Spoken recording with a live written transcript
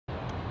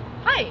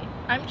Hi,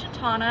 I'm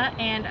Chintana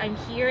and I'm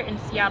here in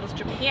Seattle's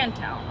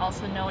Japantown,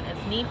 also known as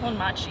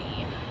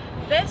Nihonmachi.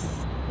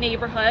 This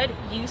neighborhood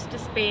used to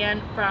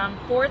span from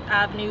 4th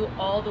Avenue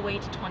all the way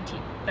to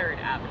 23rd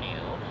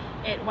Avenue.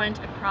 It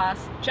went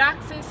across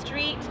Jackson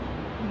Street,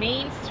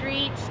 Main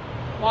Street,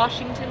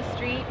 Washington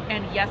Street,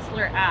 and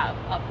Yesler Ave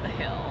up the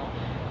hill.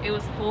 It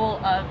was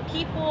full of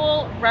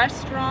people,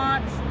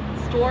 restaurants,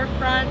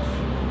 storefronts.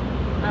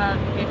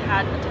 It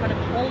had a ton of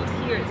homes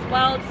here as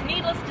well. Just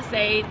needless to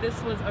say, this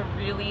was a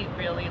really,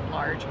 really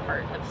large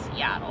part of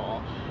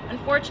Seattle.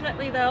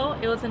 Unfortunately though,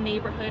 it was a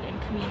neighborhood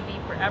and community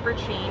forever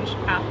changed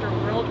after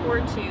World War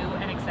II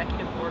and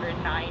Executive Order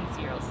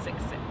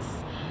 9066.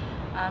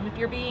 If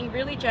you're being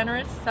really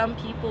generous, some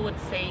people would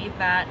say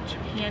that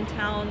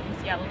Japantown in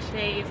Seattle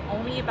today is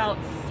only about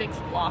 6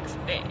 blocks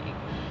big.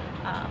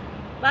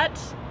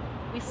 But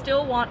we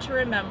still want to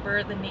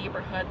remember the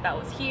neighborhood that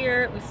was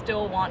here. We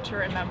still want to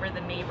remember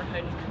the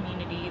neighborhood and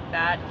community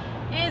that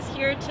is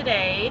here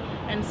today,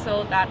 and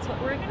so that's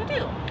what we're gonna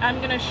do.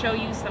 I'm gonna show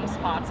you some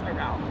spots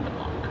around the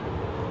block.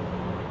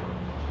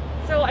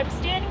 So I'm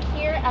standing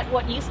here at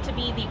what used to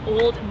be the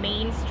old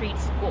Main Street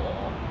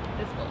School,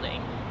 this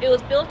building. It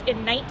was built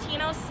in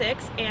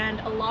 1906,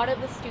 and a lot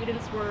of the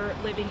students were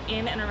living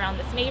in and around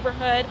this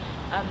neighborhood.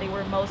 They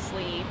were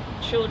mostly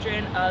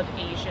children of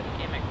Asian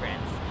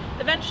immigrants.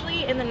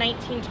 Eventually, in the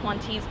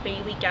 1920s,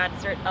 Bailey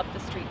Gatzert up the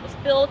street was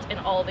built, and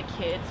all the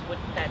kids would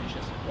then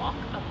just walk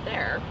up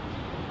there.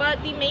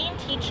 But the main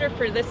teacher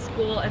for this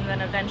school, and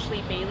then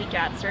eventually Bailey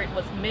Gatzert,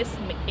 was Miss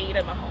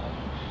Ada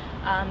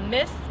Mahone.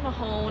 Miss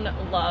Mahone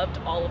loved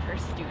all of her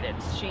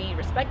students. She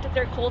respected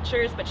their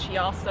cultures, but she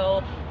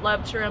also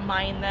loved to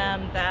remind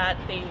them that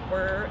they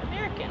were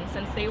American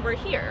since they were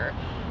here.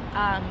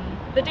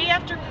 The day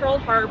after Pearl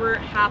Harbor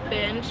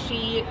happened,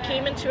 she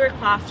came into her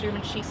classroom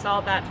and she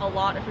saw that a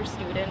lot of her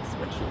students,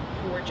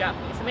 who were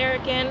Japanese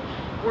American,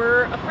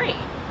 were afraid.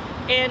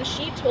 And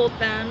she told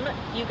them,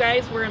 you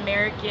guys were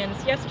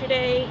Americans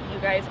yesterday, you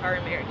guys are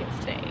Americans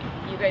today.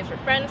 You guys were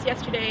friends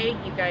yesterday,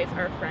 you guys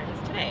are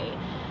friends today.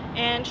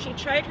 And she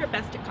tried her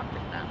best to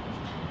comfort them.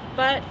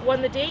 But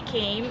when the day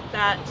came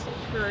that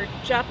her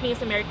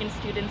Japanese American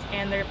students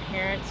and their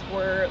parents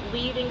were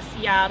leaving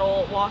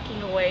Seattle,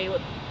 walking away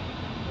with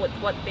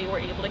what they were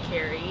able to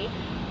carry,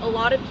 a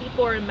lot of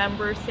people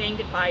remember saying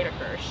goodbye to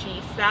her.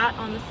 She sat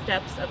on the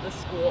steps of the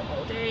school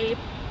all day,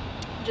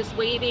 just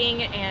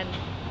waving and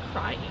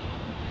crying.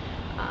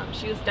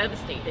 She was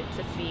devastated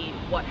to see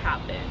what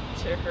happened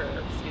to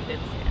her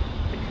students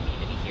and the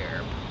community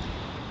here.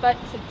 But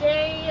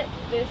today,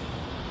 this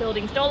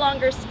building's no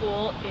longer a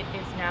school, it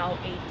is now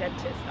a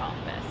dentist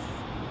office.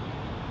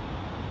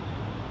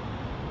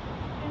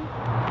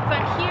 So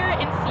I'm here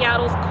in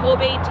Seattle's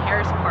Kobe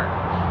Terrace Park.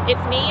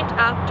 It's named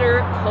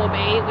after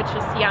Kobe, which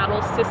is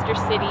Seattle's sister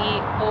city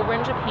over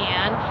in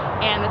Japan,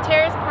 and the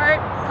terrace part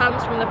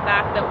comes from the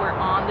fact that we're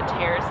on the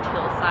terraced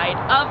hillside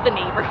of the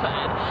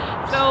neighborhood.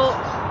 So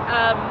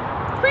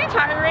it's pretty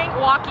tiring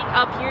walking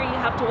up here. You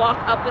have to walk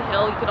up the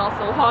hill. You could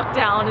also walk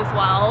down as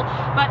well.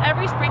 But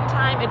every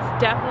springtime, it's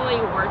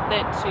definitely worth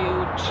it to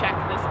check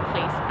this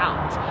place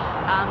out.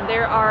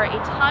 There are a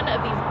ton of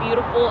these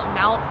beautiful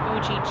Mount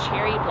Fuji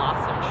cherry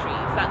blossom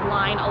trees that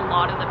line a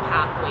lot of the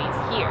pathways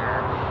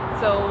here.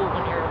 So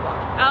when you're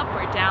walking up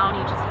or down,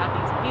 you just have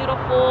these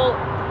beautiful,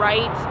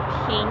 bright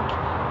pink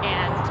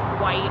and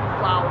white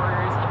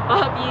flowers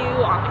above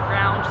you, on the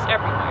ground, just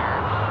everywhere.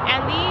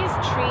 And these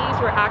trees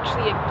were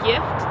actually a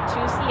gift to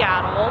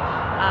Seattle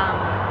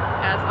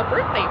as a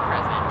birthday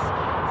present.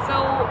 So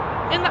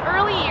in the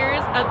early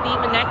years of the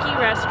Maneki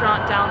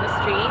restaurant down the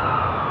street,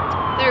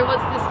 there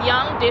was this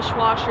young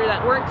dishwasher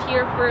that worked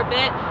here for a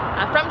bit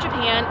from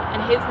Japan,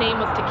 and his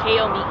name was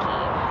Takeo Miki.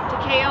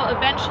 Takeo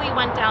eventually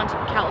went down to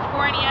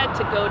California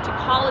to go to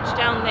college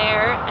down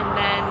there, and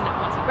then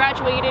once he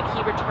graduated, he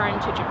returned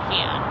to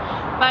Japan.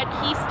 But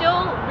he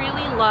still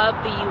really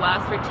loved the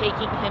US for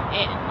taking him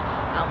in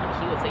when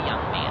he was a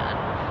young man.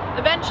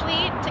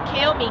 Eventually,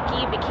 Takeo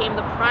Miki became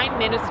the Prime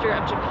Minister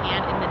of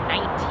Japan in the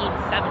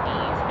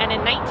 1970s, and in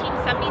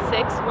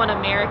 1976, when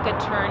America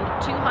turned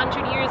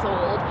 200 years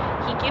old,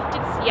 he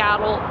gifted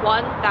Seattle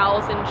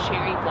 1,000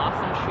 cherry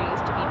blossom trees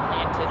to be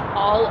planted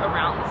all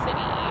around the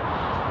city.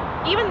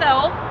 Even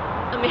though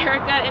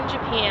America and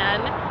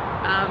Japan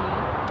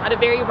had a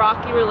very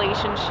rocky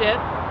relationship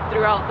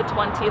throughout the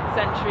 20th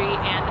century,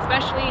 and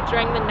especially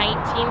during the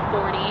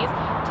 1940s,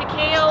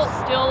 Takeo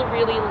still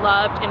really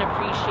loved and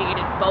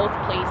appreciated both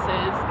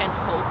places and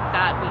hoped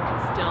that we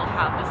could still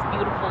have this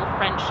beautiful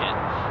friendship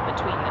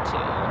between the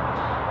two.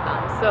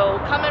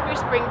 So come every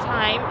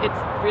springtime,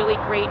 it's really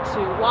great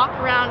to walk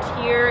around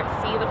here,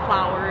 see the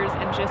flowers,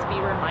 and just be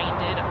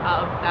reminded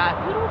of that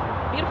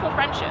beautiful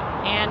friendship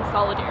and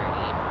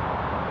solidarity.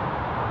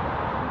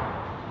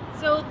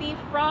 So the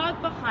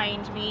frog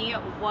behind me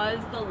was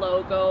the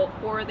logo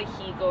for the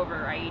Higo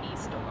Variety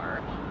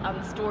Store,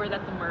 the store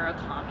that the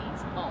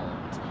Murakamis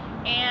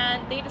owned.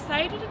 And they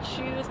decided to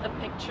choose a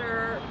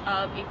picture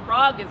of a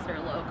frog as their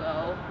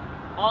logo,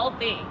 all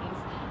things,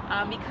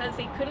 because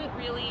they couldn't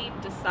really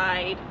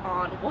decide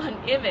on one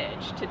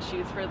image to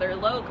choose for their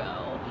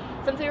logo.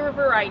 Since they were a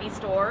variety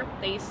store,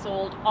 they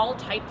sold all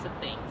types of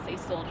things. They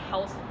sold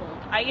household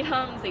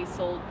items, they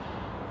sold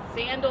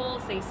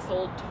sandals, they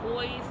sold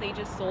toys, they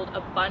just sold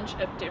a bunch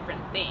of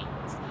different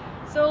things.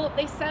 So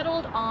they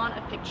settled on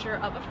a picture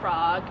of a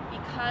frog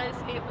because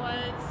it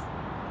was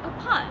a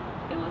pun.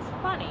 It was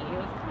funny. It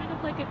was kind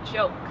of like a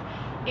joke.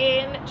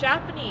 In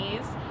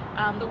Japanese,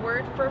 the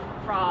word for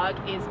frog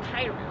is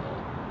kairu,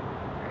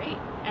 right?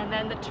 And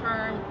then the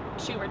term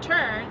to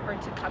return or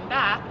to come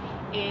back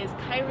is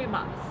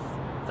kairimasu.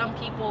 Some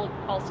people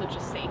also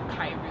just say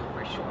kairu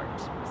for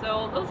short.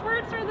 So those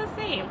words are the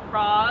same,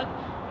 frog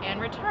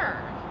and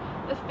return.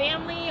 The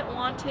family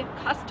wanted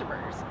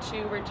customers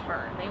to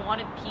return. They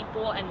wanted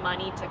people and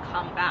money to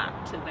come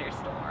back to their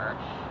store.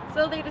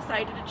 So they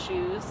decided to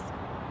choose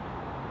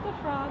the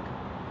frog.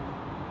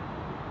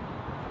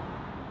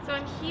 So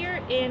I'm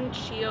here in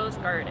Chiyo's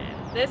garden.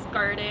 This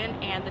garden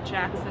and the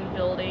Jackson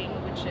building,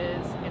 which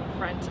is in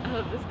front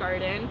of this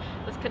garden,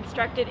 was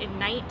constructed in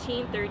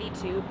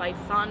 1932 by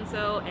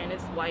Sanzo and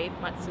his wife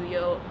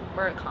Matsuyo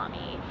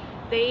Murakami.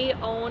 They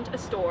owned a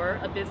store,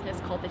 a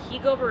business called the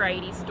Higo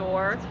Variety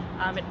Store.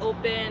 It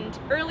opened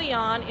early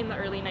on in the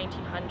early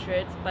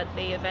 1900s, but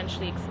they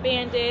eventually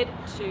expanded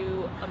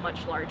to a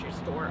much larger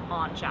store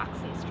on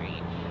Jackson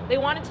Street. They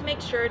wanted to make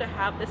sure to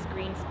have this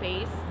green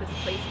space, this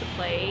place to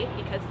play,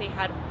 because they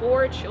had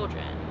 4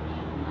 children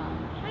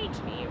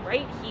behind me,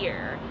 right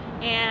here.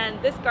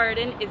 And this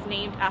garden is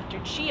named after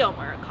Chiyo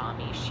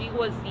Murakami. She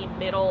was the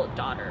middle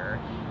daughter.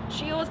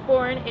 Chiyo was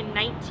born in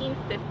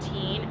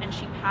 1915 and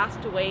she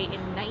passed away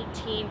in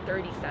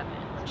 1937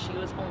 when she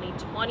was only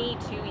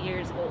 22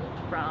 years old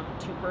from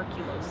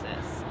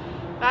tuberculosis.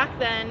 Back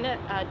then,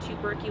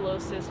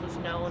 tuberculosis was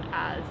known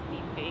as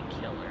the big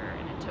killer,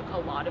 and it took a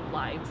lot of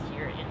lives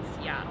here in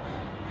Seattle.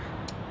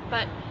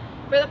 But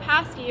for the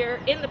past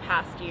year, in the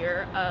past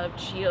year of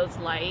Chiyo's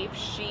life,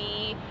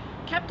 she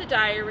kept a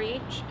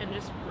diary and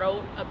just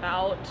wrote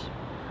about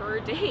her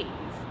days.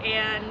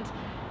 And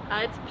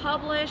it's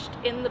published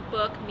in the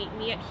book Meet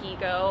Me at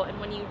Higo, and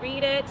when you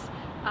read it,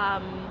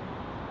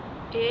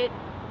 it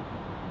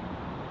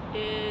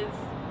is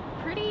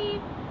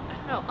pretty, I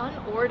don't know,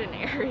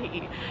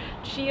 unordinary.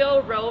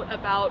 Chiyo wrote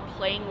about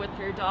playing with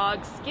her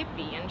dog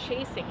Skippy and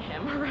chasing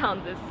him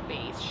around this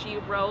space. She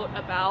wrote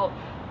about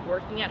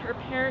working at her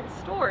parents'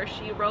 store.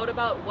 She wrote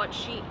about what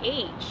she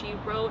ate. She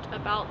wrote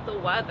about the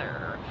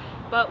weather.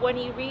 But when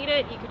you read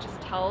it, you could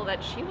just tell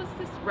that she was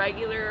this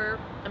regular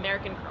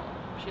American girl.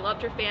 She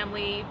loved her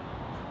family,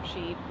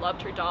 she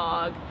loved her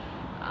dog,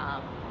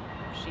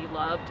 she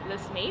loved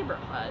this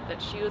neighborhood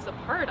that she was a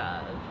part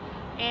of.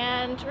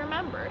 And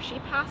remember, she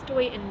passed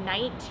away in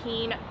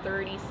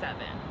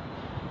 1937.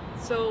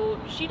 So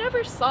she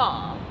never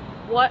saw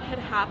what had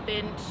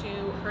happened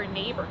to her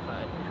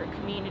neighborhood, her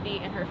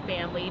community, and her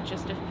family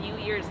just a few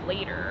years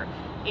later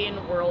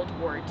in World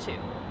War II.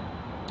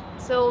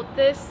 So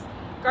this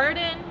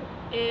garden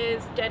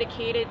is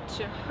dedicated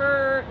to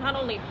her, not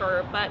only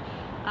her, but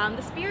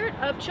the spirit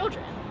of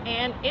children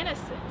and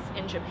innocence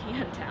in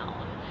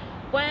Japantown.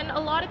 When a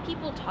lot of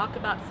people talk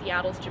about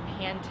Seattle's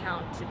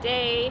Japantown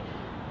today,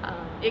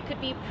 it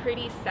could be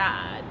pretty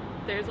sad.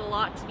 There's a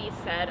lot to be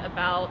said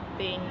about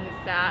things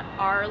that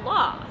are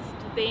lost,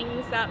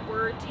 things that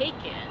were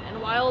taken,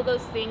 and while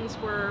those things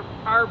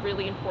are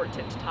really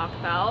important to talk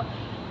about,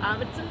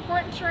 it's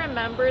important to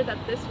remember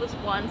that this was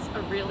once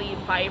a really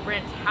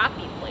vibrant,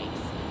 happy place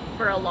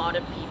for a lot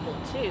of people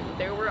too.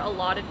 There were a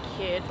lot of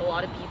kids, a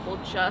lot of people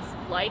just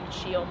like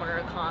Chiyo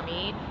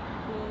Murakami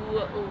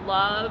who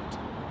loved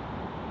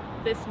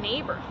this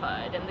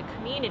neighborhood and the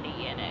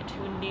community in it,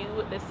 who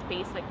knew this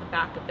space like the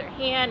back of their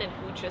hand and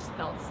who just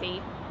felt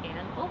safe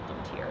and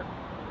welcomed here.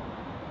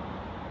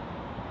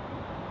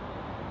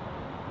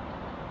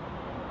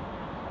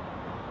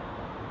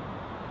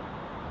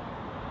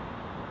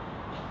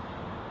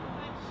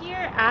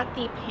 Here at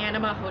the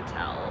Panama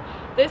Hotel.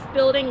 This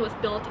building was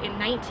built in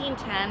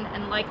 1910,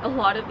 and like a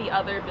lot of the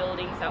other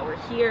buildings that were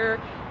here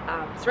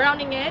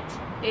surrounding it,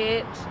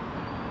 it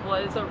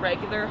was a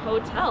regular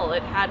hotel.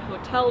 It had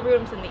hotel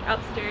rooms in the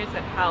upstairs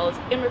that housed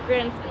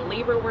immigrants and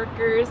labor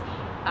workers.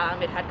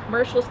 It had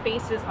commercial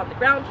spaces on the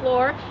ground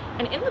floor,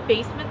 and in the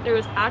basement there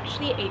was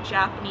actually a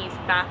Japanese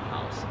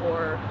bathhouse,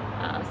 or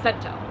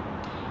sento.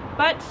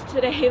 But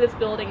today this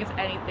building is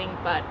anything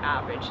but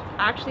average. It's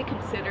actually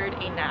considered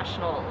a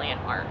national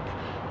landmark.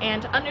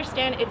 And to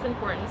understand its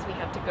importance, we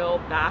have to go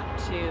back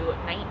to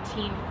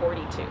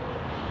 1942.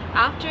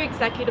 After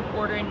Executive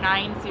Order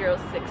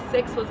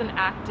 9066 was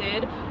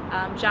enacted,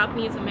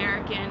 Japanese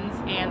Americans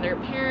and their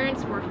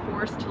parents were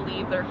forced to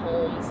leave their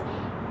homes,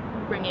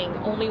 bringing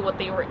only what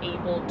they were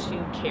able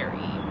to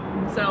carry.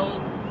 So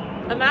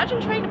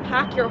imagine trying to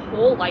pack your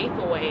whole life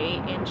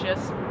away in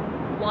just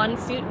one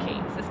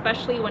suitcase,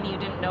 especially when you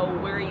didn't know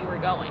where you were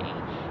going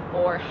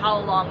or how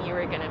long you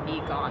were going to be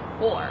gone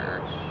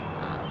for.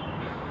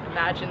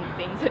 Imagine the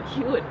things that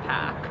you would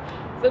pack.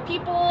 So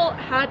people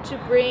had to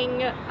bring,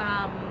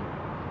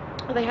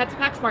 they had to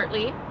pack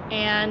smartly,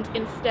 And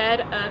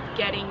instead of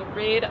getting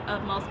rid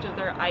of most of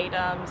their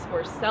items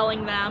or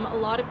selling them, a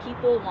lot of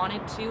people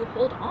wanted to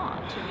hold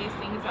on to these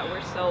things that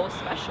were so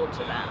special to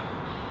them.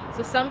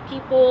 So some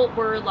people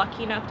were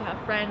lucky enough to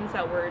have friends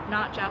that were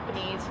not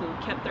Japanese who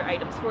kept their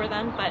items for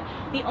them, but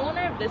the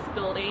owner of this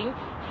building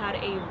had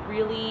a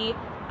really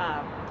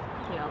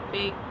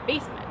big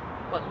basement,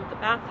 but with a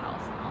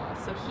bathhouse and all.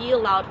 So he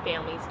allowed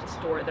families to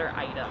store their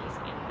items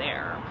in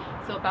there.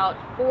 So about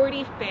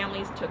 40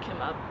 families took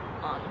him up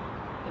on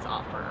his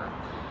offer.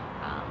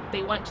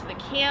 They went to the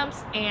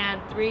camps,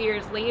 and 3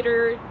 years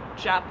later,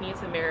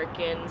 Japanese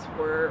Americans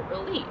were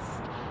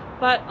released.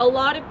 But a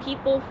lot of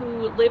people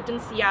who lived in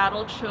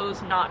Seattle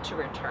chose not to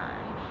return.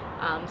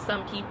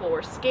 Some people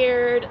were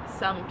scared,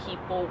 some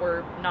people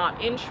were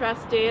not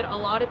interested, a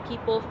lot of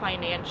people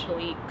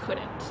financially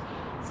couldn't.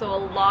 So a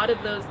lot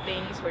of those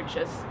things were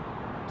just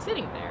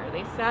sitting there.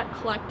 They sat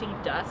collecting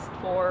dust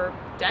for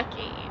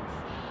decades.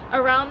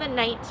 Around the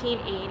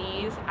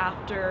 1980s,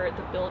 after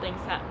the building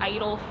sat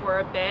idle for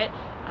a bit,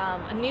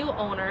 a new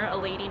owner, a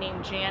lady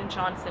named Jan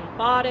Johnson,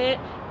 bought it,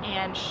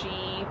 and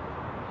she,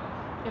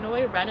 in a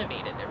way,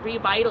 renovated it,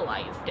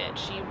 revitalized it.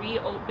 She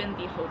reopened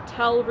the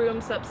hotel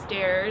rooms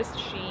upstairs.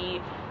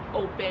 She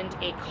opened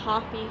a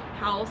coffee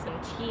house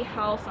and tea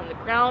house on the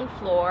ground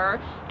floor,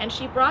 and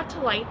she brought to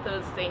light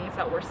those things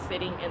that were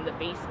sitting in the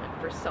basement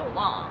for so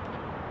long.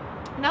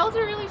 And that was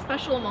a really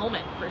special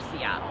moment for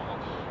Seattle,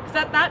 because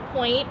at that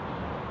point,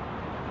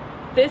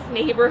 this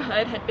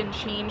neighborhood had been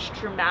changed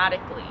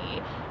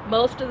dramatically.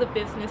 Most of the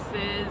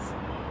businesses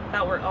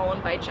that were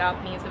owned by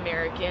Japanese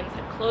Americans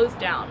had closed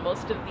down.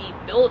 Most of the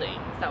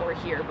buildings that were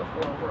here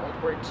before World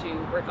War II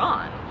were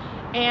gone.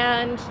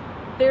 And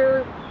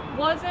there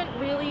wasn't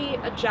really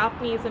a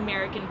Japanese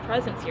American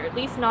presence here, at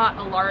least not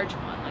a large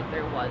one like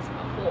there was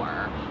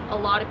before. A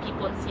lot of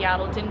people in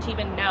Seattle didn't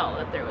even know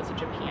that there was a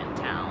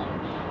Japantown.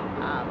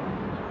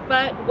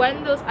 But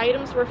when those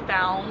items were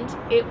found,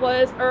 it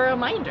was a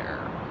reminder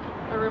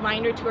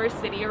to our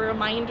city, a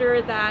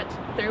reminder that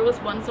there was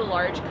once a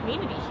large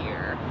community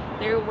here.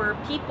 There were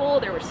people,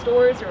 there were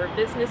stores, there were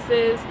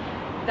businesses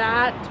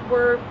that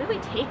were really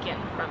taken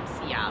from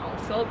Seattle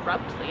so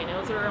abruptly, and it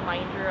was a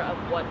reminder of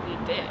what we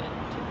did.